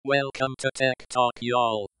Welcome to Tech Talk,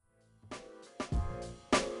 y'all.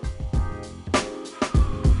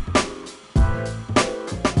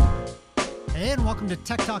 And welcome to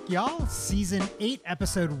Tech Talk, y'all, Season 8,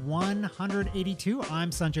 Episode 182. I'm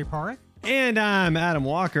Sanjay Parekh. And I'm Adam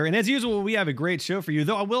Walker. And as usual, we have a great show for you.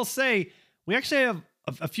 Though I will say, we actually have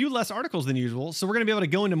a few less articles than usual. So we're going to be able to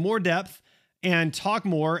go into more depth and talk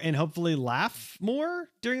more and hopefully laugh more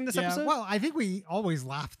during this episode. Well, I think we always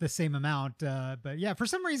laugh the same amount. But yeah, for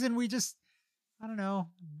some reason, we just, I don't know,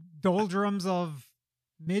 doldrums of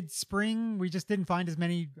mid-spring, we just didn't find as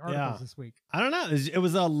many articles this week. I don't know. It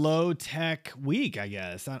was a low-tech week, I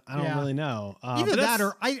guess. I don't really know. Either that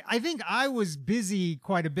or I think I was busy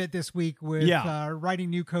quite a bit this week with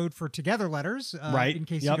writing new code for Together Letters. Right. In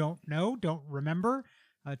case you don't remember,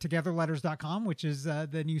 togetherletters.com, which is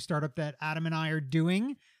the new startup that Adam and I are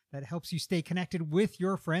doing that helps you stay connected with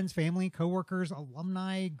your friends, family, coworkers,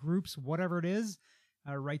 alumni, groups, whatever it is.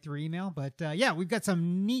 Right through email. But we've got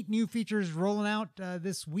some neat new features rolling out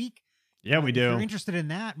this week. Yeah, we do. If you're interested in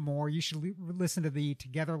that more, you should listen to the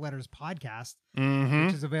Together Letters podcast,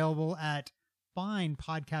 which is available at fine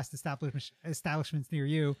podcast establishments near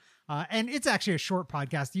you. And it's actually a short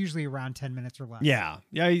podcast, usually around 10 minutes or less. Yeah,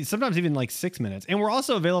 sometimes even like 6 minutes. And we're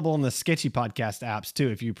also available on the Sketchy Podcast apps too,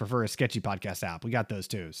 if you prefer a Sketchy Podcast app. We got those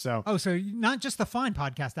too. So so not just the fine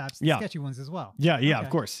podcast apps, the sketchy ones as well. Yeah, okay. Of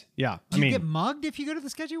course. Yeah. Do you get mugged if you go to the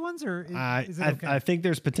sketchy ones, or is it okay? I think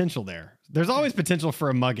there's potential there. There's always potential for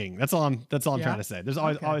a mugging. That's all I'm trying to say. There's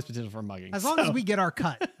always potential for a mugging. As long as we get our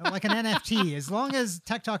cut, like an NFT, as long as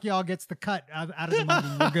Tech Talk Y'all gets the cut out of the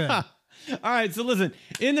mugging, we're good. All right, so listen,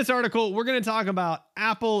 in this article, we're going to talk about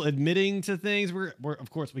Apple admitting to things. We're of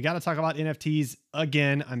course, we got to talk about NFTs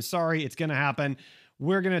again. I'm sorry, it's going to happen.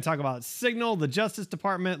 We're going to talk about Signal, the Justice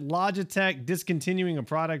Department, Logitech discontinuing a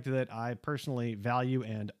product that I personally value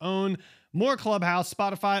and own, more Clubhouse,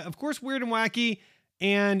 Spotify, of course, Weird and Wacky,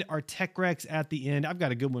 and our Tech Recs at the end. I've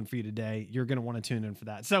got a good one for you today. You're going to want to tune in for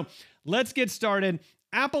that. So let's get started.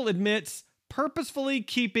 Apple admits purposefully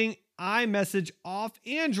keeping iMessage off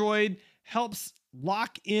Android helps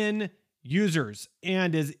lock in users.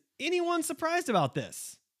 And is anyone surprised about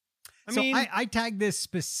this? I tagged this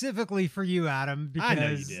specifically for you, Adam, because I know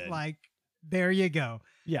you did. There you go.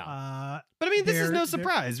 Yeah. But I mean, this is no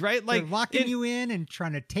surprise, right? Like locking you in and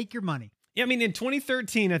trying to take your money. Yeah. I mean, in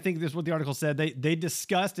 2013, I think this is what the article said. They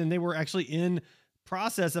discussed, and they were actually in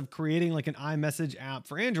process of creating like an iMessage app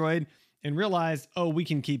for Android and realized, we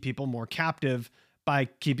can keep people more captive by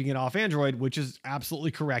keeping it off Android, which is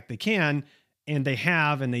absolutely correct. They can, and they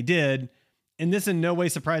have, and they did. And this in no way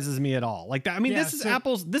surprises me at all. Like that. I mean, this is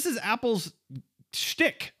Apple's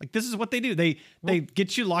shtick. Like this is what they do. They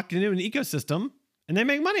get you locked into an ecosystem and they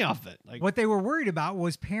make money off of it. Like what they were worried about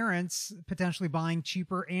was parents potentially buying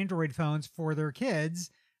cheaper Android phones for their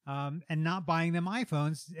kids, and not buying them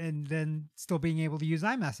iPhones and then still being able to use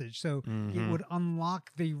iMessage. So it would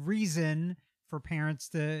unlock the reason for parents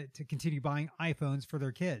to continue buying iPhones for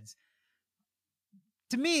their kids.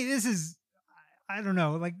 To me, this is, I don't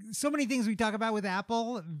know, like so many things we talk about with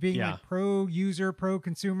Apple being like pro user, pro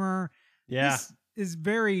consumer. Yeah. This is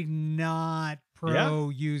very not pro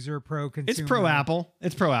user, pro consumer. It's pro Apple.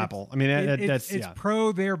 It's pro Apple. I mean, it's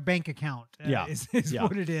pro their bank account. Is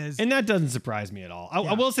what it is. And that doesn't surprise me at all.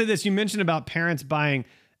 I will say this. You mentioned about parents buying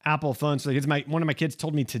Apple phones. So one of my kids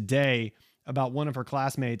told me today about one of her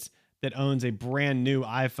classmates that owns a brand new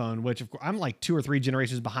iPhone, which of course I'm like 2 or 3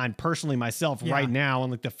 generations behind personally myself right now. And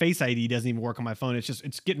like the Face ID doesn't even work on my phone. It's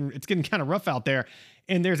getting kind of rough out there.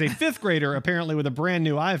 And there's a 5th grader apparently with a brand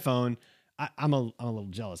new iPhone. I'm a little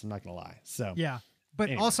jealous. I'm not going to lie. So yeah.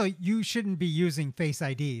 But also you shouldn't be using Face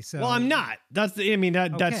ID. So I'm not. That's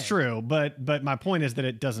true. But my point is that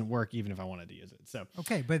it doesn't work even if I wanted to use it. So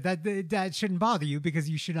okay, but that shouldn't bother you because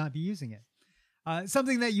you should not be using it.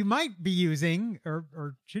 Something that you might be using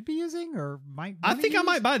or should be using or might. I think I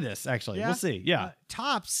might buy this actually. Yeah. We'll see. Yeah.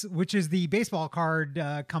 Topps, which is the baseball card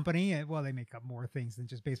company. Well, they make up more things than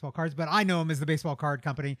just baseball cards, but I know them as the baseball card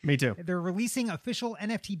company. Me too. They're releasing official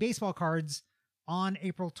NFT baseball cards on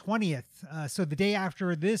April 20th. So the day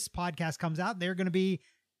after this podcast comes out, they're going to be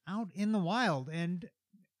out in the wild. And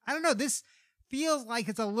I don't know, this feels like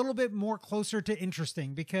it's a little bit more closer to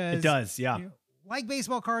interesting because it does. Yeah. Like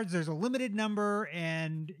baseball cards, there's a limited number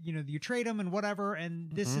and, you trade them and whatever.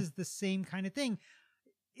 And this is the same kind of thing.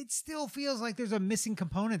 It still feels like there's a missing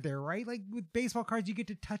component there, right? Like with baseball cards, you get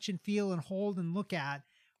to touch and feel and hold and look at.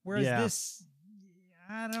 Whereas this,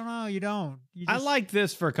 I don't know, you don't. I like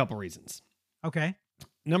this for a couple reasons. Okay.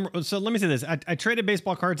 So let me say this. I traded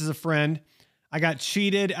baseball cards as a friend. I got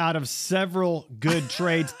cheated out of several good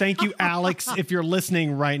trades. Thank you, Alex, if you're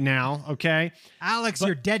listening right now. Okay. Alex,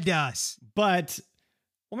 you're dead to us. But,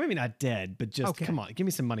 well, maybe not dead, but just come on, give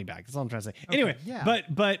me some money back. That's all I'm trying to say. Anyway, yeah.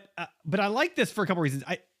 but I like this for a couple reasons.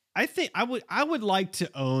 I think I would like to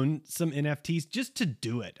own some NFTs just to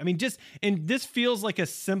do it. I mean, and this feels like a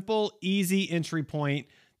simple, easy entry point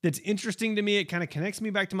that's interesting to me. It kind of connects me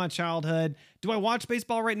back to my childhood. Do I watch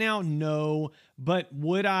baseball right now? No. But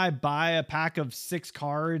would I buy a pack of 6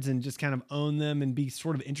 cards and just kind of own them and be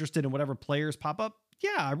sort of interested in whatever players pop up?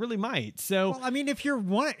 Yeah, I really might. So, well, I mean, if you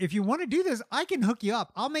want to do this, I can hook you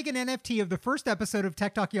up. I'll make an NFT of the first episode of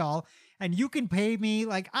Tech Talk Y'all, and you can pay me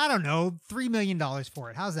like, I don't know, $3 million for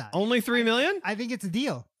it. How's that? Only $3 million? I think it's a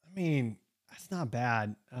deal. I mean, that's not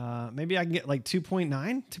bad. Maybe I can get like 2.9,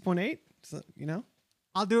 2.8. So, you know.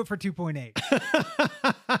 I'll do it for 2.8.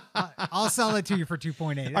 I'll sell it to you for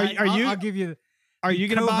 2.8. I'll give you. Are you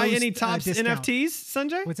going to buy any Topps NFTs,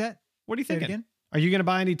 Sanjay? What's that? What are you thinking? Are you going to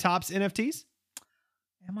buy any Topps NFTs?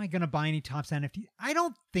 Am I going to buy any Topps NFTs? I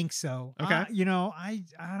don't think so. Okay. I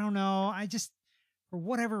don't know. I just, for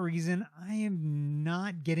whatever reason, I am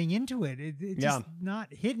not getting into it. It's just not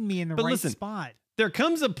hitting me in the right spot. There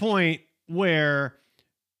comes a point where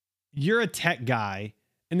you're a tech guy.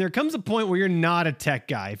 And there comes a point where you're not a tech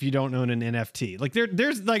guy if you don't own an NFT. Like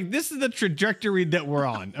there's like, this is the trajectory that we're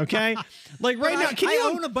on. Okay. Like right now,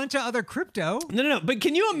 I own a bunch of other crypto. No. But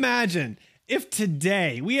can you imagine if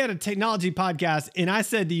today we had a technology podcast and I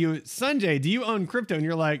said to you, Sanjay, do you own crypto? And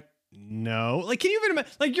you're like, no. Like, can you even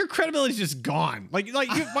imagine? Like your credibility is just gone. Why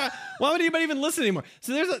would anybody even listen anymore?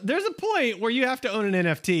 So there's a point where you have to own an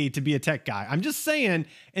NFT to be a tech guy. I'm just saying,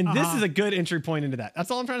 and this is a good entry point into that. That's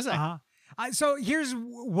all I'm trying to say. So here's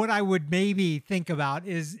what I would maybe think about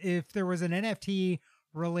is if there was an NFT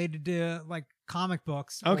related to like comic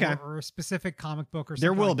books or a specific comic book or something.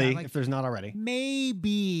 There will like be that. if there's not already.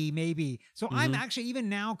 Maybe. So I'm actually, even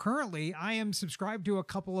now, currently, I am subscribed to a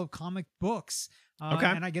couple of comic books.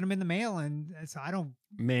 And I get them in the mail, and so I don't.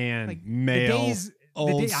 Man, like, mail.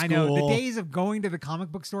 Old school. I know the days of going to the comic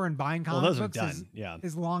book store and buying comic books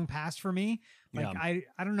is long past for me. Like I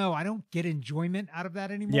don't know. I don't get enjoyment out of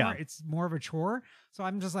that anymore. Yeah. It's more of a chore. So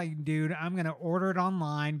I'm just like, dude, I'm going to order it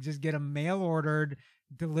online, just get them mail ordered,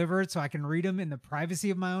 delivered so I can read them in the privacy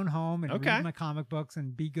of my own home and read my comic books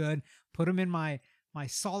and be good. Put them in my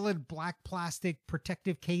solid black plastic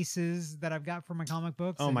protective cases that I've got for my comic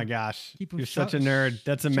books. Oh my gosh. You're such a nerd.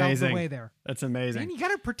 That's amazing. Away there. That's amazing. And you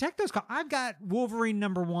got to protect those. I've got Wolverine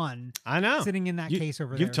 #1. I know. Sitting in that case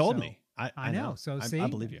over there. You've told me. I know. So see, I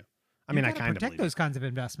believe you. I mean, I kind of protect those kinds of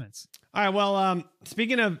investments. All right. Well,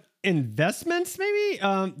 speaking of investments, maybe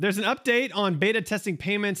there's an update on beta testing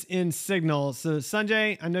payments in Signal. So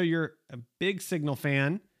Sanjay, I know you're a big Signal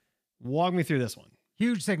fan. Walk me through this one.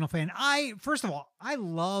 Huge Signal fan. First of all, I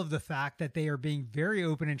love the fact that they are being very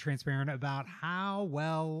open and transparent about how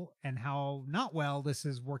well and how not well this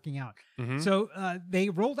is working out. So they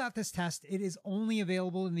rolled out this test. It is only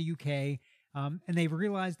available in the UK. And they've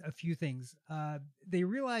realized a few things. They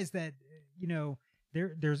realized that,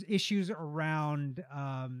 there's issues around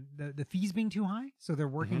the fees being too high. So they're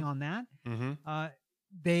working on that.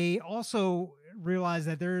 They also realized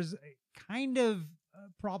that there's kind of a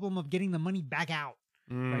problem of getting the money back out.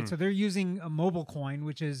 Right. So they're using a mobile coin,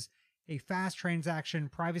 which is a fast transaction,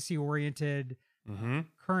 privacy oriented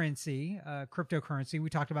currency, cryptocurrency. We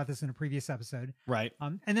talked about this in a previous episode. Right.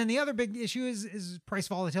 And then the other big issue is price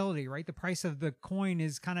volatility, right? The price of the coin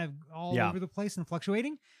is kind of all over the place and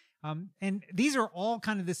fluctuating. And these are all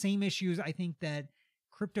kind of the same issues I think that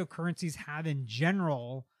cryptocurrencies have in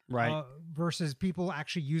general, right? Versus people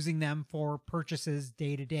actually using them for purchases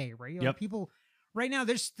day to day, right? Like people right now,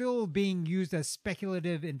 they're still being used as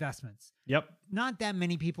speculative investments. Yep. Not that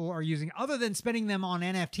many people are using, other than spending them on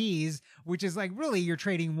NFTs, which is like, really, you're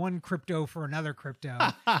trading one crypto for another crypto.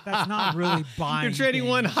 That's not really buying. You're trading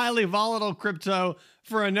one highly volatile crypto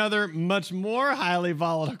for another much more highly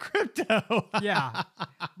volatile crypto. Yeah.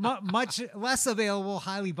 Much less available,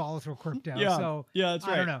 highly volatile crypto. Yeah. So that's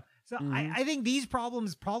right. I don't know. So I think these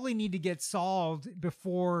problems probably need to get solved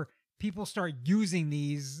before people start using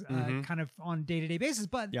these kind of on day-to-day basis.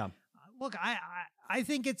 But look, I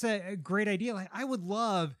think it's a great idea. Like, I would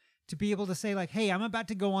love to be able to say like, hey, I'm about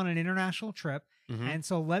to go on an international trip. And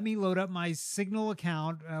so let me load up my Signal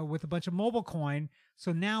account with a bunch of mobile coin.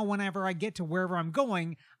 So now whenever I get to wherever I'm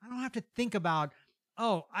going, I don't have to think about,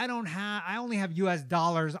 oh, I only have US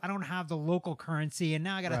dollars. I don't have the local currency. And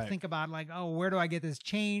now I got to think about like, oh, where do I get this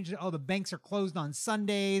change? Oh, the banks are closed on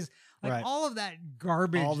Sundays. Like all of that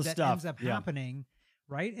garbage that ends up happening,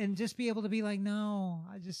 right? And just be able to be like, no,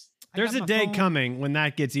 I There's got a my day phone. coming when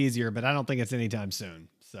that gets easier, but I don't think it's anytime soon.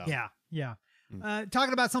 So Yeah, yeah. Mm.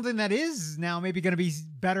 Talking about something that is now maybe going to be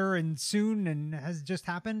better and soon and has just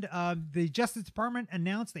happened. The Justice Department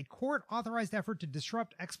announced a court-authorized effort to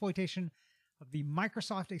disrupt exploitation of the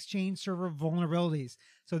Microsoft Exchange server vulnerabilities.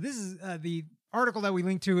 So this is the article that we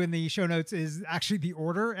linked to in the show notes is actually the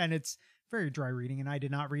order, and it's very dry reading, and I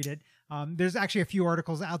did not read it. There's actually a few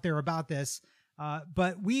articles out there about this,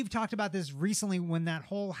 but we've talked about this recently when that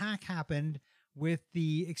whole hack happened with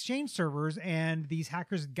the Exchange servers and these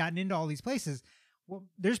hackers had gotten into all these places. Well,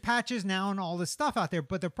 there's patches now and all this stuff out there,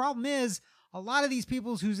 but the problem is a lot of these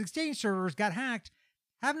people whose Exchange servers got hacked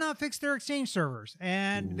have not fixed their Exchange servers,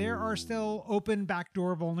 and there are still open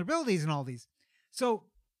backdoor vulnerabilities in all these. So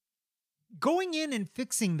going in and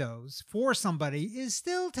fixing those for somebody is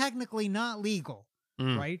still technically not legal,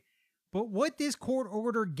 right? But what this court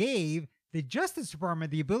order gave the Justice Department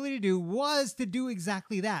the ability to do was to do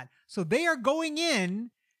exactly that. So they are going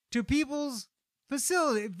in to people's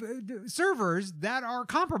facility servers that are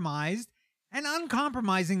compromised and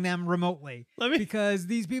uncompromising them remotely because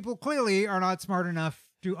these people clearly are not smart enough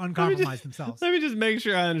to uncompromise themselves. Let me just make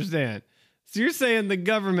sure I understand. So you're saying the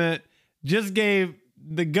government just gave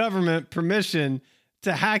the government permission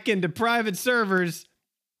to hack into private servers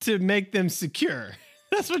to make them secure.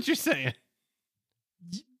 That's what you're saying.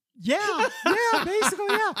 Yeah, basically,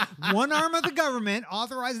 yeah. One arm of the government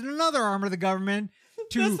authorizing another arm of the government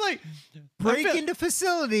to break into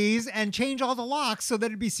facilities and change all the locks so that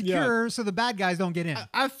it'd be secure, so the bad guys don't get in.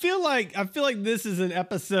 I feel like this is an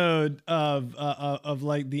episode of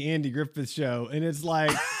like the Andy Griffith Show, and it's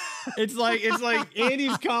like it's like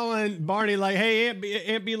Andy's calling Barney like, "Hey,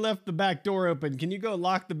 Aunt B left the back door open. Can you go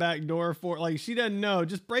lock the back door for?" Like she doesn't know.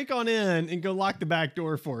 Just break on in and go lock the back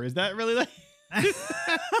door for her. Is that really like?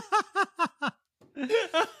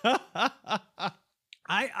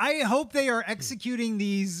 I hope they are executing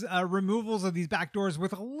these removals of these back doors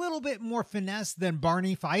with a little bit more finesse than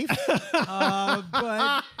Barney Fife.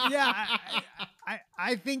 But yeah,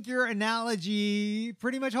 I think your analogy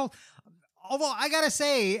pretty much holds. Although I gotta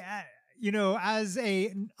say, as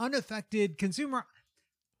an unaffected consumer,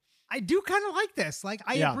 I do kind of like this. Like,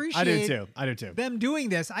 I appreciate I do too. them doing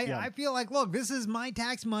this. I feel like, look, this is my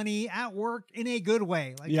tax money at work in a good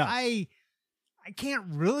way. Like, I can't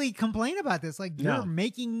really complain about this. Like, you're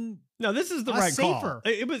making this is the right call.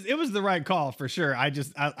 It was the right call for sure.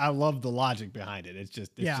 I love the logic behind it. It's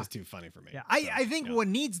just too funny for me. Yeah, I think what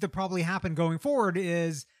needs to probably happen going forward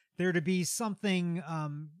is there to be something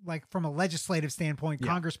like from a legislative standpoint.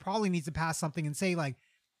 Congress probably needs to pass something and say like,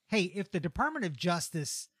 hey, if the Department of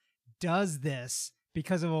Justice does this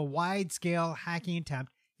because of a wide scale hacking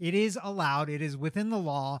attempt, it is allowed. It is within the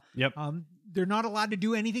law. Yep. They're not allowed to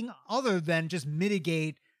do anything other than just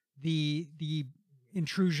mitigate the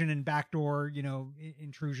intrusion and backdoor,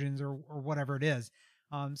 intrusions or whatever it is.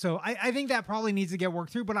 So I think that probably needs to get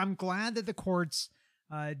worked through, but I'm glad that the courts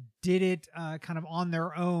did it kind of on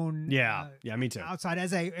their own. Yeah, me too. Outside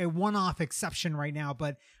as a one-off exception right now,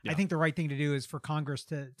 but I think the right thing to do is for Congress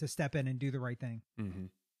to step in and do the right thing. Mm-hmm.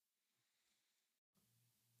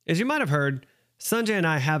 As you might have heard, Sanjay and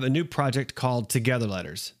I have a new project called Together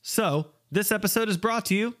Letters. So this episode is brought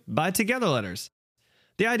to you by Together Letters.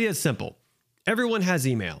 The idea is simple. Everyone has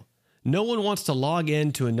email. No one wants to log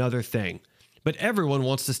in to another thing, but everyone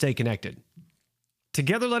wants to stay connected.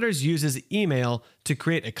 Together Letters uses email to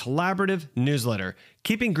create a collaborative newsletter,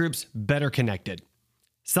 keeping groups better connected.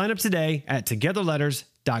 Sign up today at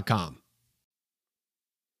togetherletters.com.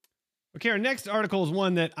 Okay, our next article is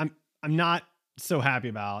one that I'm not so happy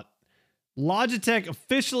about. Logitech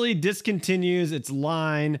officially discontinues its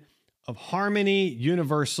line of Harmony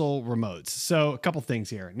Universal remotes. So a couple things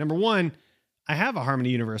here. Number one, I have a Harmony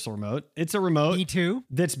Universal remote. It's a remote. Me too.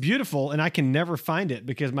 That's beautiful, and I can never find it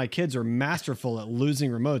because my kids are masterful at losing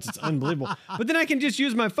remotes. It's unbelievable. But then I can just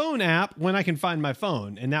use my phone app when I can find my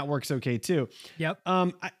phone, and that works okay too. Yep.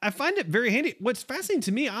 I find it very handy. What's fascinating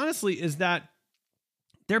to me, honestly, is that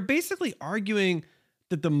they're basically arguing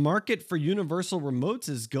that the market for universal remotes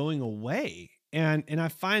is going away. And I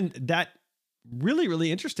find that really,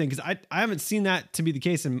 really interesting because I haven't seen that to be the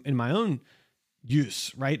case in my own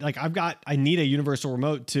use, right? Like I need a universal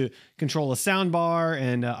remote to control a sound bar,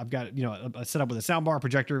 and I've got, a setup with a sound bar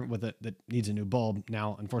projector that needs a new bulb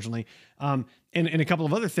now, unfortunately. And a couple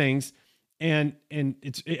of other things. And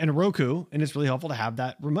it's a Roku, and it's really helpful to have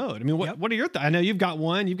that remote. I mean, what are your thoughts? I know you've got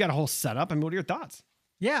one, you've got a whole setup. I mean, what are your thoughts?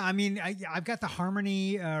 Yeah, I mean, I've got the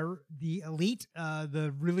Harmony, the Elite,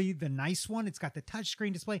 the nice one. It's got the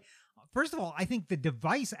touchscreen display. first of all, I think the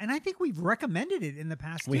device, and I think we've recommended it in the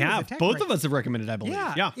past. We too, as a have. tech Both break. of us have recommended, I believe.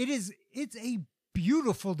 Yeah. It's a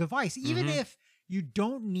beautiful device. Even Mhm. if you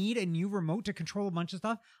don't need a new remote to control a bunch of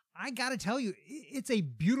stuff, I gotta tell you, it's a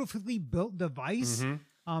beautifully built device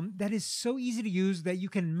Mhm. that is so easy to use that you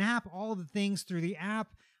can map all of the things through the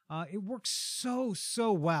app. It works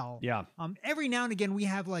so well. Yeah. Every now and again we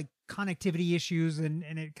have like connectivity issues and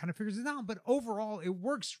it kind of figures it out, but overall it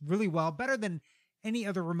works really well, better than any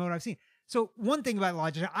other remote I've seen. So one thing about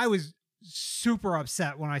Logitech, I was super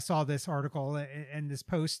upset when I saw this article and this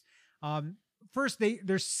post. First,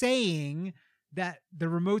 they're saying that the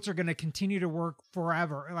remotes are going to continue to work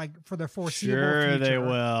forever, like for the foreseeable Sure, future. they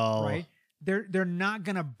will. Right? They're not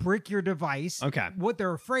going to brick your device. Okay. What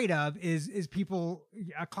they're afraid of is people,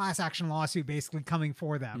 a class action lawsuit basically coming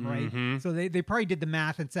for them, right? Mhm. So they probably did the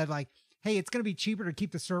math and said like, hey, it's going to be cheaper to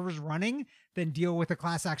keep the servers running than deal with a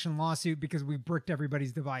class action lawsuit because we bricked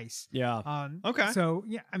everybody's device. Yeah. Okay. So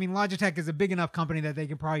yeah, I mean, Logitech is a big enough company that they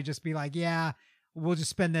can probably just be like, yeah, we'll just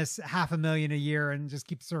spend this $500,000 a year and just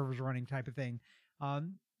keep the servers running type of thing.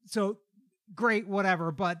 So great,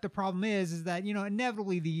 whatever. But the problem is that,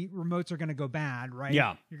 inevitably the remotes are going to go bad, right?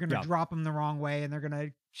 Yeah. You're going to Yeah. drop them the wrong way and they're going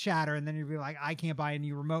to shatter. And then you'll be like, I can't buy a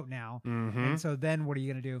new remote now. Mhm. And so then what are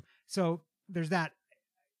you going to do? So there's that.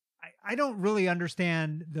 I don't really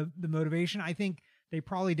understand the motivation. I think they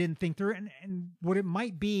probably didn't think through it. And what it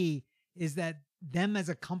might be is that them as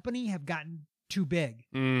a company have gotten too big,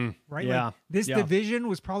 right? Yeah. Like this Yeah. division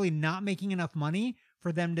was probably not making enough money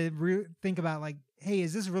for them to think about like, hey,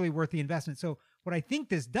 is this really worth the investment? So what I think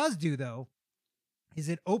this does do though, is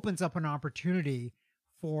it opens up an opportunity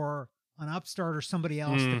for an upstart or somebody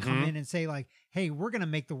else to come Mhm. in and say like, hey, we're going to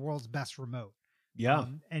make the world's best remote. Yeah.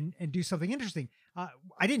 And do something interesting.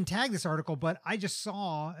 I didn't tag this article, but I just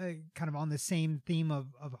saw kind of on the same theme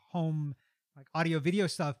of home, like audio video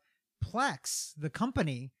stuff. Plex, the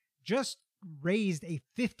company, just raised a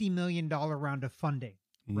 $50 million round of funding.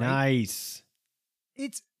 Right? Nice.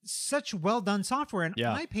 It's such well done software, and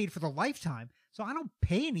Yeah. I paid for the lifetime, so I don't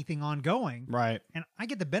pay anything ongoing, Right. and I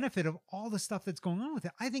get the benefit of all the stuff that's going on with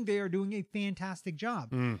it. I think they are doing a fantastic job.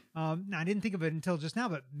 Mm. Now, I didn't think of it until just now,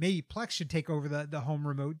 but maybe Plex should take over the home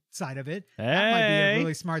remote side of it. That might be a Hey.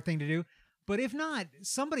 really smart thing to do. But if not,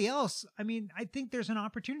 somebody else, I mean, I think there's an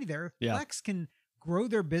opportunity there. If Yeah. Plex can grow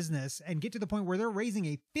their business and get to the point where they're raising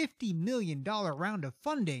a $50 million round of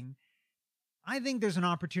funding, I think there's an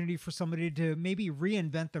opportunity for somebody to maybe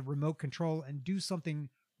reinvent the remote control and do something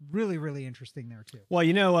really, really interesting there too. Well,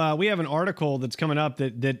 we have an article that's coming up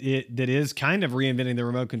that is kind of reinventing the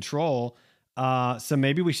remote control. So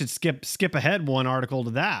maybe we should skip ahead one article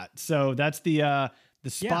to that. So that's the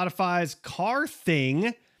Spotify's Car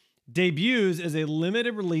Thing debuts as a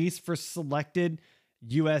limited release for selected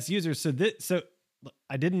US users. So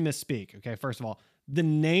I didn't misspeak. Okay, first of all, the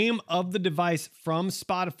name of the device from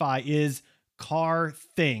Spotify is Car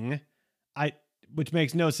Thing. Which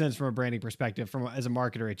makes no sense from a branding perspective. As a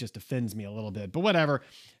marketer, it just offends me a little bit. But whatever.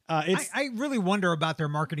 I really wonder about their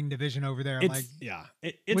marketing division over there. Like,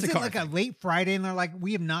 It's was a it car like thing. a late Friday and they're like,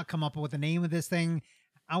 we have not come up with the name of this thing.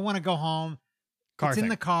 I want to go home. Car it's in thing.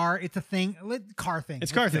 the car. It's a thing. Car thing.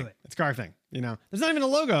 It's Let's car do thing. it. It's car thing. There's not even a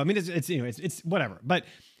logo. I mean, it's whatever. But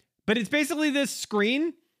it's basically this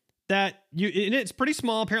screen that and it's pretty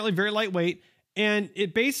small, apparently very lightweight. And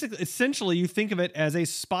it essentially, you think of it as a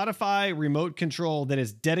Spotify remote control that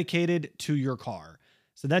is dedicated to your car.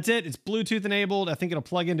 So that's it. It's Bluetooth enabled. I think it'll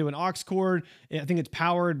plug into an aux cord. I think it's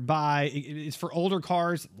powered by, it's for older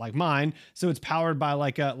cars like mine. So it's powered by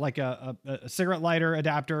like a cigarette lighter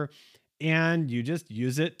adapter. And you just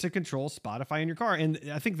use it to control Spotify in your car. And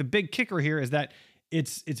I think the big kicker here is that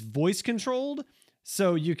it's voice controlled.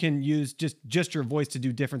 So you can use just your voice to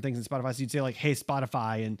do different things in Spotify. So you'd say like, hey,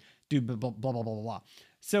 Spotify, and do blah, blah, blah, blah, blah, blah.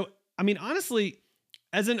 So, I mean, honestly,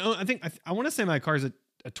 I want to say my car's a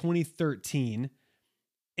 2013,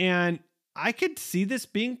 and I could see this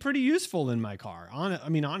being pretty useful in my car.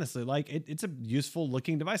 Honestly, like it's a useful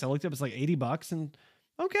looking device. I looked up, it's like $80, and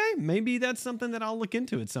okay, maybe that's something that I'll look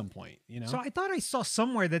into at some point, So I thought I saw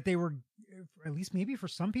somewhere that they were, at least maybe for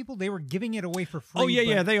some people, they were giving it away for free. Oh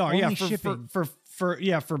yeah, they are. only Yeah, shipping. for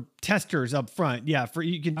testers up front. Yeah,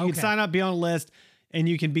 you can sign up, be on a list, and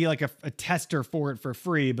you can be like a tester for it for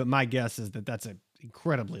free. But my guess is that that's an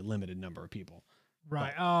incredibly limited number of people.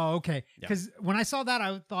 Right. But, Oh, okay. Because when I saw that,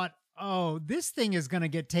 I thought, oh, this thing is going to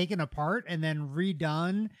get taken apart and then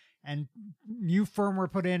redone and new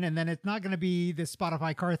firmware put in, and then it's not going to be the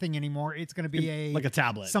Spotify car thing anymore. It's going to be like a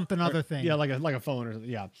tablet, something other thing. Yeah, like a phone or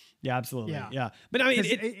yeah, absolutely, Yeah. yeah. But I mean,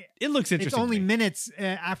 it looks interesting. It's only minutes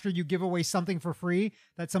after you give away something for free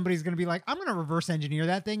that somebody's going to be like, I'm going to reverse engineer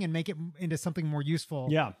that thing and make it into something more useful.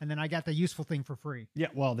 Yeah, and then I got the useful thing for free. Yeah,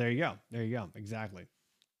 well, there you go, exactly.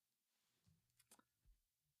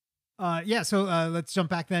 So let's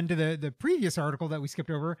jump back then to the previous article that we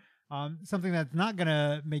skipped over. Something that's not going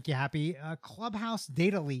to make you happy. Clubhouse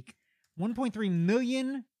data leak. 1.3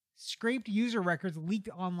 million scraped user records leaked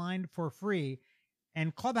online for free.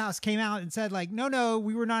 And Clubhouse came out and said, like, no,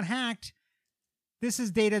 we were not hacked. This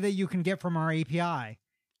is data that you can get from our API.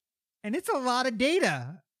 And it's a lot of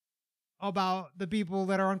data about the people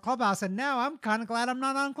that are on Clubhouse. And now I'm kind of glad I'm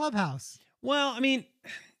not on Clubhouse. Well, I mean,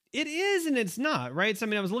 it is and it's not, right? So I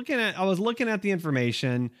mean, I was looking at the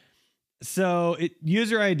information. So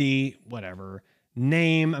user ID, whatever,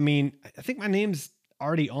 name. I mean, I think my name's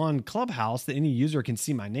already on Clubhouse that any user can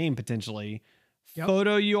see my name potentially. Yep.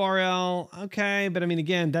 Photo URL, okay, but I mean,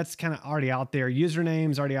 again, that's kind of already out there.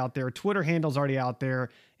 Username's already out there. Twitter handle's already out there.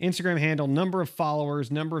 Instagram handle, number of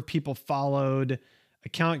followers, number of people followed,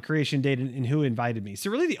 account creation date, and who invited me. So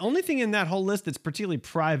really the only thing in that whole list that's particularly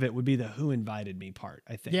private would be the who invited me part,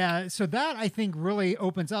 I think. Yeah, so that I think really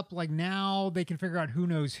opens up, like now they can figure out who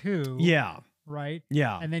knows who. Yeah. Right?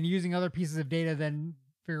 Yeah. And then using other pieces of data, then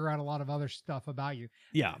figure out a lot of other stuff about you.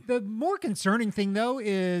 Yeah. The more concerning thing though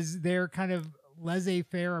is their kind of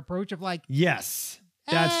laissez-faire approach of like, yes.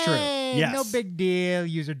 That's true. Yes. No big deal.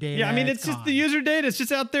 User data. Yeah, I mean, it's just gone. the user data. It's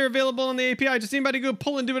just out there available on the API. Just anybody go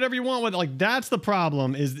pull and do whatever you want with it. Like, that's the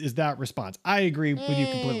problem is that response. I agree with you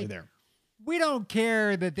completely there. We don't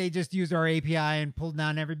care that they just used our API and pulled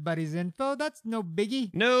down everybody's info. That's no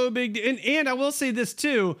biggie. No big deal. And I will say this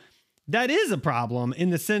too. That is a problem in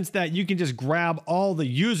the sense that you can just grab all the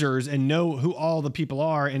users and know who all the people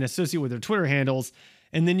are and associate with their Twitter handles.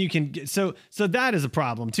 And then you can get, so that is a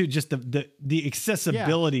problem too. Just the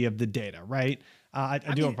accessibility of the data, right? I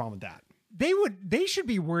do have a problem with that. They should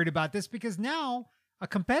be worried about this because now a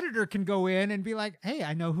competitor can go in and be like, hey,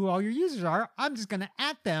 I know who all your users are. I'm just going to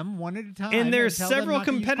 @at them one at a time. And there's several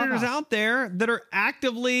competitors out there that are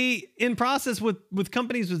actively in process with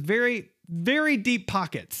companies with very, very deep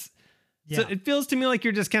pockets. Yeah. So it feels to me like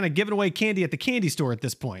you're just kind of giving away candy at the candy store at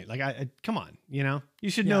this point. Like, come on, you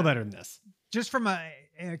should know better than this. Just from a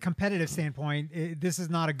competitive standpoint, this is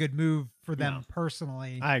not a good move for them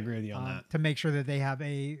personally. I agree with you on that. To make sure that they have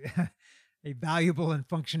a valuable and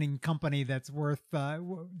functioning company that's worth.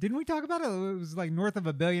 Didn't we talk about it? It was like north of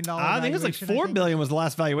 $1 billion. I think it was like $4 billion was the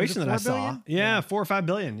last valuation that I saw. Yeah, 4 or 5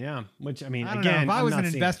 billion. Yeah, which I mean, I don't know. If I was an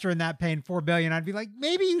investor in that paying $4 billion, I'd be like,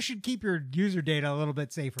 maybe you should keep your user data a little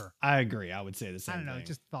bit safer. I agree. I would say the same. I don't know. Thing.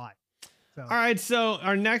 Just thought. So. All right, so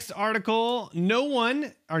our next article,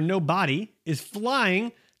 nobody is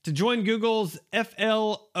flying to join Google's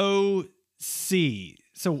FLOC.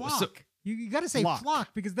 So you got to say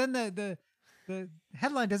flock because then the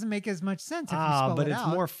headline doesn't make as much sense if you spell but it it's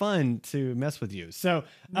out. more fun to mess with you. So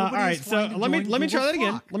all right, so let me try that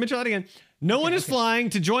again. Let me try that again. No one is flying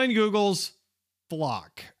to join Google's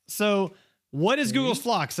Flock. So what is Google's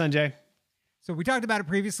Flock, Sanjay? So we talked about it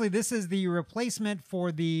previously. This is the replacement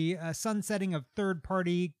for the sunsetting of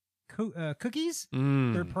third-party cookies,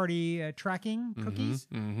 third-party tracking cookies.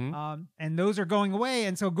 And those are going away.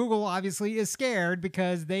 And so Google obviously is scared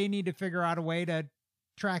because they need to figure out a way to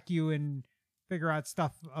track you and figure out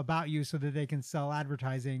stuff about you so that they can sell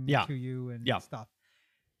advertising to you and stuff.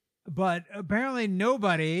 But apparently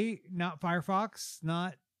nobody, not Firefox,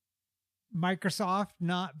 not Microsoft,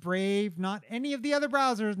 not Brave, not any of the other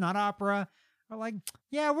browsers, not Opera, are like,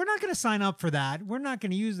 yeah, we're not going to sign up for that. We're not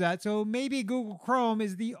going to use that. So maybe Google Chrome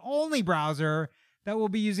is the only browser that will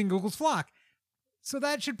be using Google's Flock. So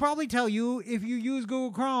that should probably tell you if you use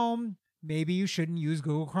Google Chrome, maybe you shouldn't use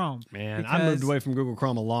Google Chrome. Man, I moved away from Google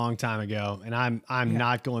Chrome a long time ago, and I'm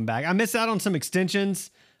not going back. I missed out on some extensions.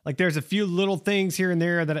 Like there's a few little things here and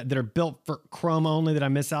there that are built for Chrome only that I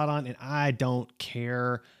miss out on, and I don't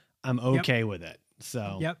care. I'm okay with it.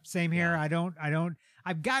 So same here.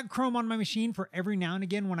 I've got Chrome on my machine for every now and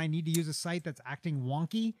again when I need to use a site that's acting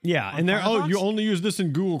wonky. Yeah, and you only use this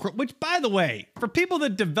in Google Chrome, which by the way, for people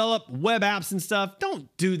that develop web apps and stuff, don't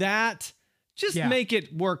do that. Just make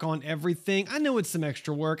it work on everything. I know it's some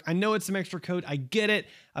extra work. I know it's some extra code. I get it.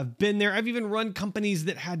 I've been there. I've even run companies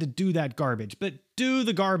that had to do that garbage, but do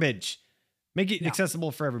the garbage. Make it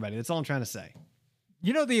accessible for everybody. That's all I'm trying to say.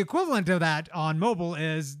 The equivalent of that on mobile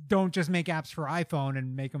is don't just make apps for iPhone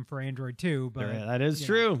and make them for Android too. But Yeah, that is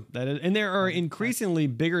true. That is, and there are increasingly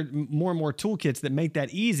bigger, more and more toolkits that make that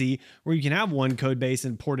easy, where you can have one code base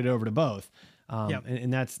and port it over to both.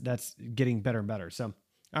 And that's getting better and better. So,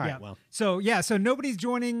 all right, well. So nobody's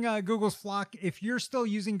joining Google's flock. If you're still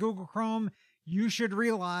using Google Chrome, you should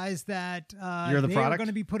realize that You're the they product. are going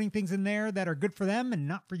to be putting things in there that are good for them and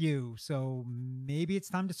not for you. So maybe it's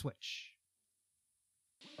time to switch.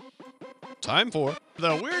 Time for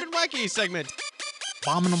the Weird and Wacky segment.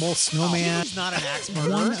 Abominable snowman. He's not an axe One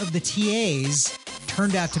murderer. of the TAs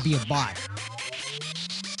turned out to be a bot.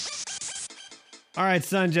 All right,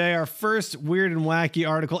 Sanjay, our first Weird and Wacky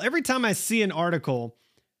article. Every time I see an article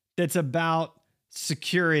that's about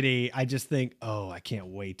security, I just think, oh, I can't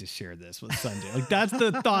wait to share this with Sanjay. Like, that's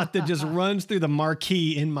the thought that just runs through the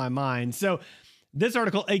marquee in my mind. So this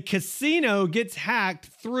article, a casino gets hacked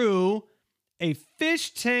through a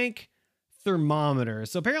fish tank thermometer.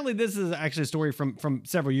 So apparently this is actually a story from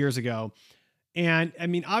several years ago. And I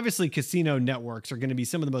mean, obviously casino networks are going to be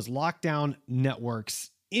some of the most locked down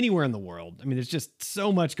networks anywhere in the world. I mean, there's just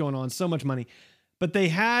so much going on, so much money. But they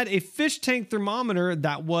had a fish tank thermometer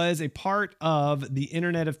that was a part of the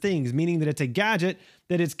Internet of Things, meaning that it's a gadget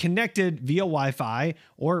that is connected via Wi-Fi,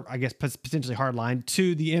 or I guess potentially hardline,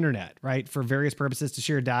 to the internet, right? For various purposes, to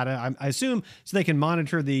share data. I assume so they can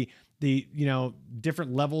monitor the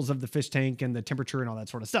different levels of the fish tank and the temperature and all that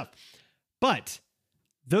sort of stuff. But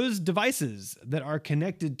those devices that are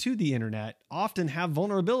connected to the internet often have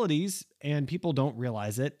vulnerabilities and people don't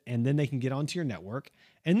realize it. And then they can get onto your network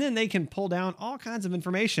and then they can pull down all kinds of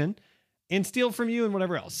information and steal from you and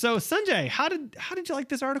whatever else. So Sanjay, how did you like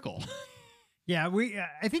this article? Yeah,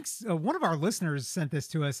 I think one of our listeners sent this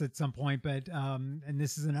to us at some point, but and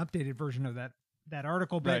this is an updated version of that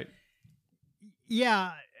article. But Right.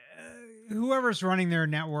 yeah, whoever's running their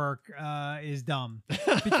network is dumb,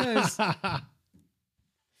 because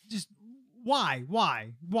just why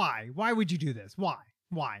would you do this?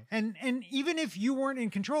 Why? And even if you weren't in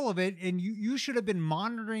control of it, and you should have been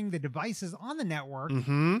monitoring the devices on the network,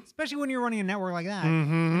 especially when you're running a network like that,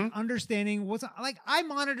 and understanding what's like. I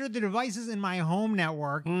monitor the devices in my home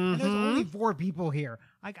network, and there's only 4 people here.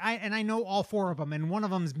 I know all 4 of them, and one of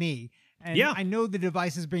them's me. And Yeah. I know the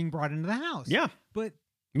device is being brought into the house. Yeah. But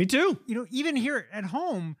Me too. even here at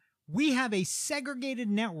home, we have a segregated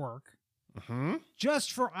network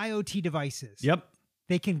just for IoT devices. Yep.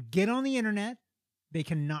 They can get on the internet. They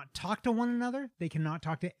cannot talk to one another. They cannot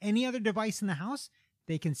talk to any other device in the house.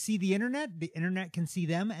 They can see the internet. The internet can see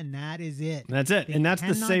them, and that is it. That's it. They And that's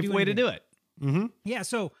the cannot safe do way to anything. do it. Yeah.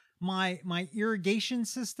 So my irrigation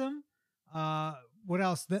system, what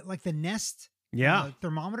else? Like the Nest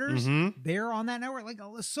thermometers, they're on that network. Like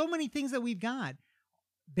so many things that we've got.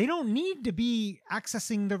 They don't need to be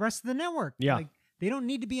accessing the rest of the network. Yeah. Like, they don't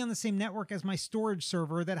need to be on the same network as my storage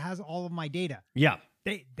server that has all of my data. Yeah.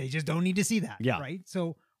 They just don't need to see that. Yeah. Right.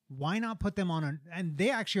 So why not put them on and they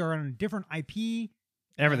actually are on a different IP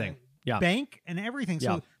Everything. Yeah. bank and everything.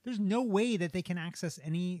 Yeah. So there's no way that they can access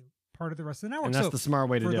any part of the rest of the network. And that's so the smart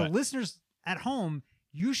way to for do the it. listeners at home,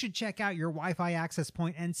 you should check out your Wi-Fi access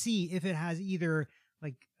point and see if it has either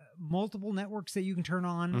like multiple networks that you can turn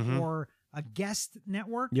on or a guest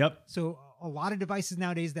network. Yep. So a lot of devices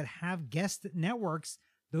nowadays that have guest networks,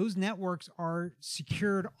 those networks are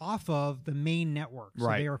secured off of the main network. So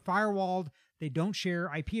Right. they are firewalled. They don't share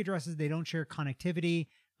IP addresses. They don't share connectivity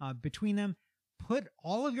between them. Put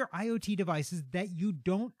all of your IoT devices that you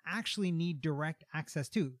don't actually need direct access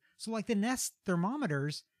to. So like the Nest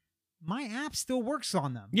thermometers, my app still works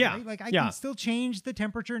on them. Yeah. Right? Like I Yeah. can still change the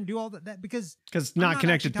temperature and do all that because Because it's I'm not not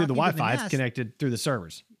connected actually through the talking to the Wi-Fi. It's Nest. connected through the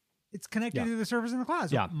servers. it's connected Yeah. to the servers in the cloud.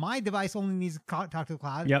 So Yeah. my device only needs to talk to the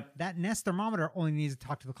cloud. Yep. That Nest thermometer only needs to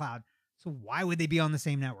talk to the cloud. So why would they be on the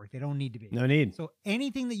same network? They don't need to be. No need. So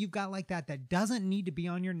anything that you've got like that doesn't need to be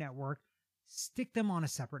on your network, stick them on a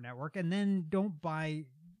separate network, and then don't buy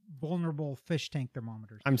vulnerable fish tank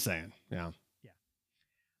thermometers. I'm saying. Yeah.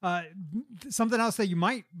 Something else that you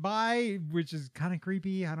might buy, which is kind of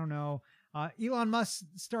creepy, I don't know. Elon Musk's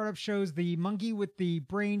startup shows the monkey with the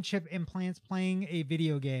brain chip implants playing a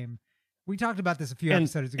video game. We talked about this a few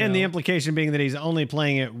episodes ago. And the implication being that he's only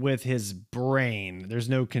playing it with his brain. There's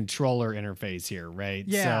no controller interface here, right?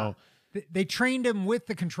 Yeah. So, They trained him with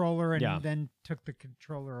the controller and Yeah. then took the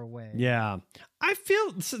controller away. yeah. I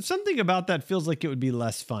feel something about that feels like it would be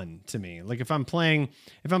less fun to me. Like if I'm playing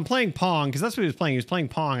Pong, because that's what he was playing. He was playing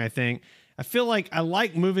Pong, I think. I feel like I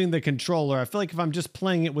like moving the controller. I feel like if I'm just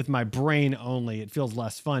playing it with my brain only, it feels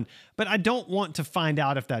less fun. But I don't want to find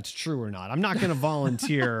out if that's true or not. I'm not going to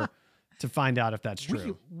volunteer to find out if that's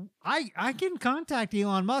true. I can contact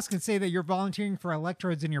Elon Musk and say that you're volunteering for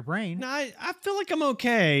electrodes in your brain. No, I feel like I'm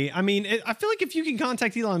okay. I mean, I feel like if you can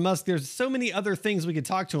contact Elon Musk, there's so many other things we could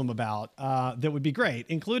talk to him about that would be great,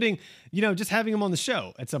 including, just having him on the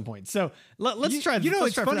show at some point. So let's try.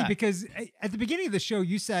 It's funny because at the beginning of the show,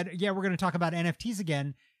 you said, yeah, we're going to talk about NFTs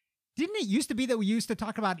again. Didn't it used to be that we used to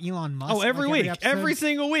talk about Elon Musk? Oh, every week, every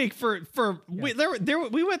single week we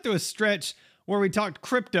went through a stretch where we talked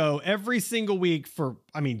crypto every single week for,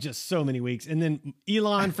 just so many weeks. And then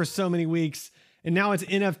Elon for so many weeks. And now it's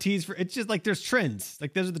NFTs it's just like there's trends.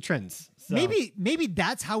 Like those are the trends. So. Maybe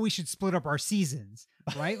that's how we should split up our seasons,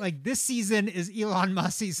 right? Like this season is Elon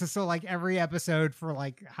Musk season. So like every episode for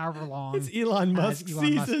like however long. It's Elon Musk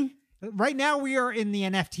season. Musk. Right now we are in the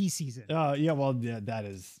NFT season. Yeah, well, yeah, that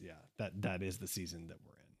is the season that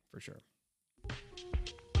we're in for sure.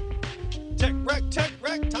 Tech wreck,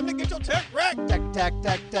 time to get your tech wreck. Tech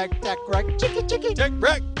wreck. Chicky. Tech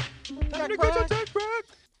wreck. Time to get your tech wreck.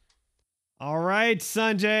 All right,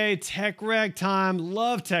 Sanjay, tech wreck time.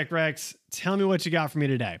 Love tech wrecks. Tell me what you got for me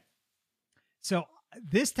today. So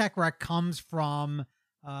this tech wreck comes from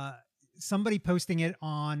somebody posting it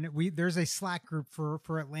on there's a Slack group for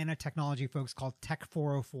Atlanta technology folks called Tech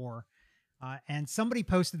 404. And somebody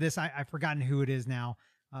posted this. I've forgotten who it is now,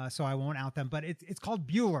 so I won't out them, but it's called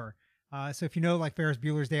Bueller. So if you know, like Ferris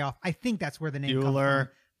Bueller's Day Off, I think that's where the name comes from,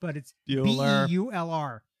 but it's Bueller. Bueller.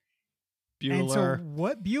 Bueller. And so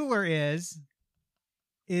what Bueller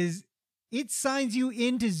is it signs you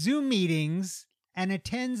into Zoom meetings and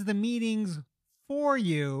attends the meetings for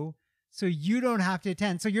you, so you don't have to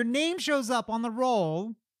attend. So your name shows up on the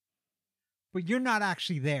roll, but you're not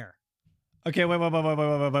actually there. Okay, wait. I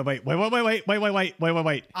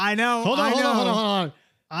know. Hold on.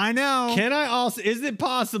 I know. Can I also, is it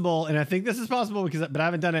possible, and I think this is possible but I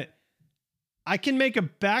haven't done it, I can make a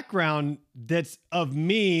background that's of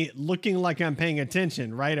me looking like I'm paying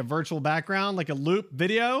attention, right? A virtual background, like a loop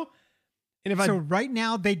video. And right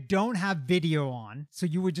now they don't have video on, so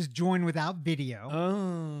you would just join without video.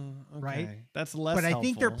 Oh, okay. Right? That's less But I helpful.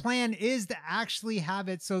 think their plan is to actually have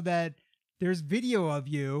it so that there's video of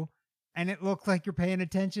you and it looks like you're paying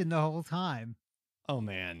attention the whole time. Oh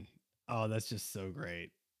man. Oh, that's just so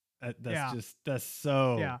great. That's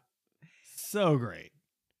so great.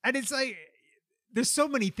 And it's like, there's so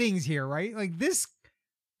many things here, right? Like this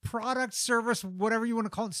product, service, whatever you want to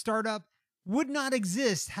call it, startup would not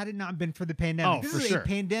exist had it not been for the pandemic. Oh, this for is sure. a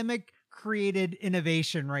pandemic created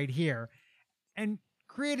innovation right here, and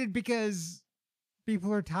created because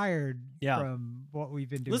people are tired from what we've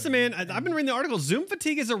been doing. Listen, man, I've been reading the article. Zoom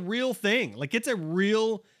fatigue is a real thing. Like it's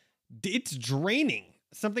draining.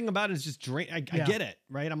 Something about it is just draining. I get it,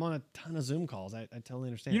 right? I'm on a ton of Zoom calls. I totally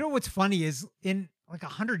understand. You know what's funny is in like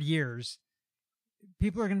 100 years,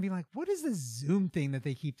 people are going to be like, what is this Zoom thing that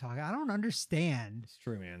they keep talking? I don't understand. It's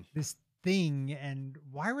true, man. This thing, and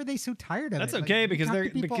why were they so tired of That's it? okay, like, because talk they're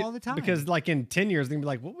to people all the time. Because like in 10 years, they're gonna be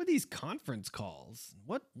like, what were these conference calls?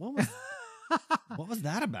 What was what was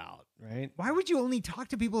that about? Right? Why would you only talk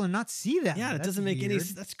to people and not see them? Yeah, That's doesn't make weird. any.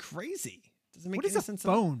 That's crazy. Doesn't make What any is a sense.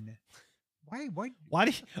 phone? Why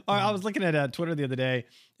do you, I was looking at Twitter the other day,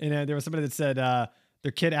 and there was somebody that said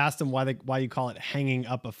their kid asked them why you call it hanging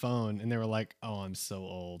up a phone, and they were like, "Oh, I'm so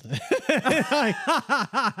old." Like,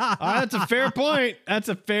 that's a fair point. That's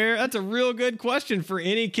a real good question for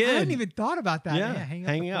any kid. I hadn't even thought about that. Yeah,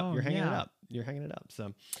 hanging up. You're hanging it up. You're hanging it up.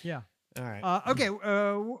 So yeah. All right. Okay.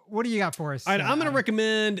 What do you got for us? All right, I'm gonna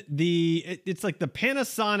recommend it's like the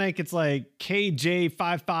Panasonic. It's like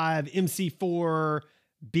KJ55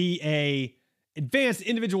 MC4BA advanced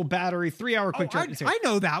individual battery 3-hour quick charge. I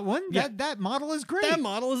know that one. Yeah. That model is great. That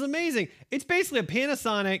model is amazing. It's basically a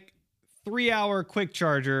Panasonic 3-hour quick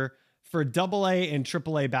charger for AA and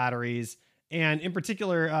AAA batteries. And in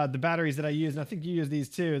particular, the batteries that I use, and I think you use these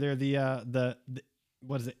too. They're the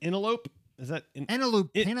what is it? Enelope? Is that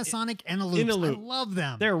Eneloop? Panasonic Eneloop. Eneloop. I love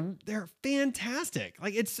them. They're fantastic.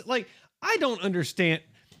 Like it's like I don't understand.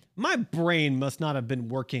 My brain must not have been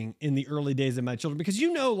working in the early days of my children, because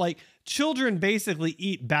like children basically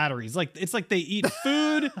eat batteries. Like it's like they eat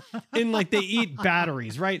food and like they eat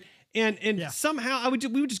batteries, right? And somehow we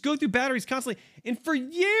would just go through batteries constantly. And for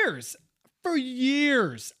years,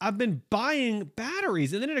 I've been buying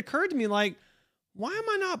batteries. And then it occurred to me, like, why am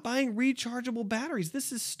I not buying rechargeable batteries?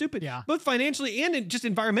 This is stupid, both financially and just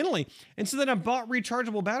environmentally. And so then I bought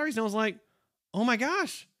rechargeable batteries, and I was like, oh my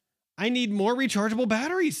gosh, I need more rechargeable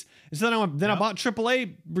batteries. And so then I bought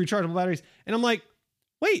AAA rechargeable batteries, and I'm like,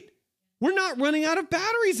 wait, we're not running out of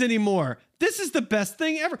batteries anymore. This is the best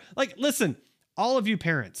thing ever. Like, listen, all of you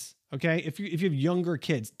parents, Okay, if you have younger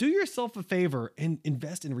kids, do yourself a favor and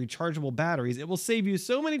invest in rechargeable batteries. It will save you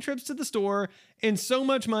so many trips to the store and so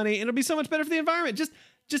much money, and it'll be so much better for the environment.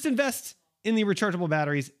 Just invest in the rechargeable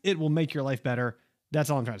batteries. It will make your life better. That's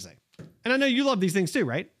all I'm trying to say. And I know you love these things too,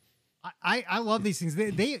 right? I love these things.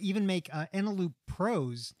 They even make Eneloop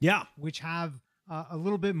Pros, Yeah. which have a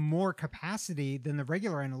little bit more capacity than the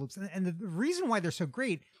regular Eneloops. And the reason why they're so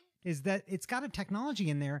great is that it's got a technology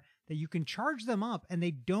in there that you can charge them up and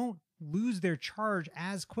they don't lose their charge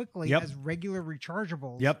as quickly as regular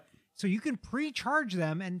rechargeables. Yep. So you can pre-charge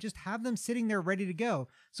them and just have them sitting there ready to go.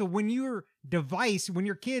 So when your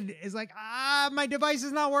kid is like, my device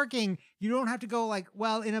is not working, you don't have to go like,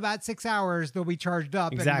 well, in about 6 hours, they'll be charged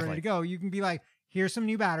up and ready to go. You can be like, here's some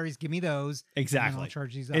new batteries. Give me those. Exactly. And I'll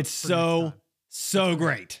charge these up. It's so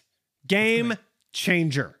great. Game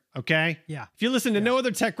changer. Okay. Yeah. If you listen to no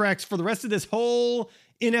other Tech Recs for the rest of this whole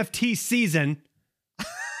NFT season,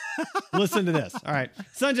 listen to this. All right.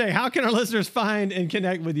 Sanjay, how can our listeners find and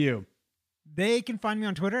connect with you? They can find me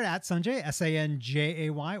on Twitter at Sanjay,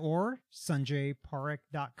 Sanjay, or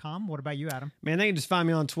sanjayparekh.com. What about you, Adam? Man, they can just find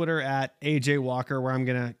me on Twitter at AJ Walker, where I'm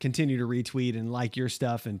going to continue to retweet and like your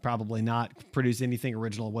stuff and probably not produce anything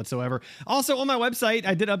original whatsoever. Also, on my website,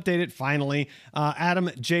 I did update it finally,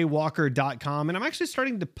 adamjwalker.com, and I'm actually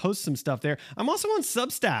starting to post some stuff there. I'm also on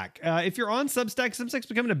Substack. If you're on Substack, Substack's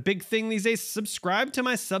becoming a big thing these days. Subscribe to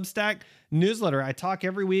my Substack newsletter. I talk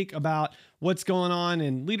every week about what's going on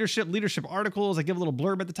in leadership articles. I give a little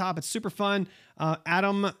blurb at the top. It's super fun. I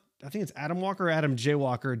think it's Adam Walker or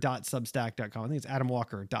adamjwalker.substack.com. I think it's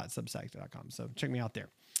adamwalker.substack.com. So check me out there.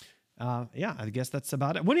 Yeah, I guess that's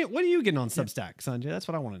about it. What are you getting on Substack, Sanjay? That's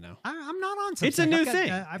what I want to know. I'm not on Substack. It's a new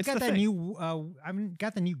thing. I've got that new. I've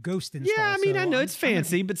got the new Ghost install. Yeah, I mean, so I know it's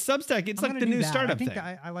fancy, but Substack, it's like the new startup thing.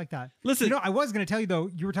 I like that. Listen, I was going to tell you though.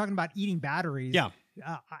 You were talking about eating batteries. Yeah.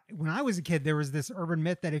 When I was a kid, there was this urban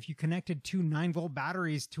myth that if you connected two 9-volt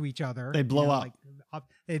batteries to each other, they'd blow up.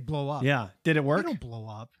 They'd blow up. Yeah. Did it work? They don't blow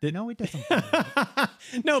up. No, it doesn't blow up.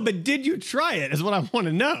 No, but did you try it is what I want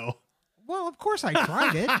to know. Well, of course I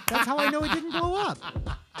tried it. That's how I know it didn't blow up.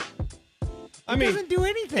 It doesn't do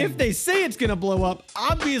anything. If they say it's going to blow up,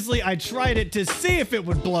 obviously I tried it to see if it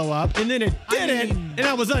would blow up, and then it didn't, and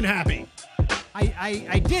I was unhappy.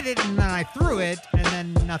 I did it, and then I threw it, and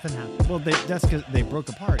then nothing happened. Well, that's because they broke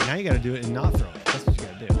apart. Now you got to do it and not throw it. That's what you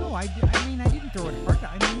got to do. No, I didn't throw it hard.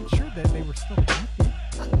 I made sure that they were still connected.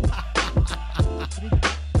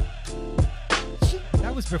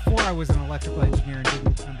 That was before I was an electrical engineer and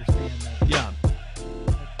didn't understand that. Yeah.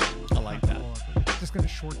 I like that. It's just going to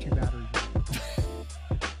short two batteries.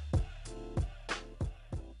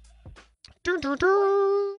 Dun, dun,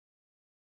 dun.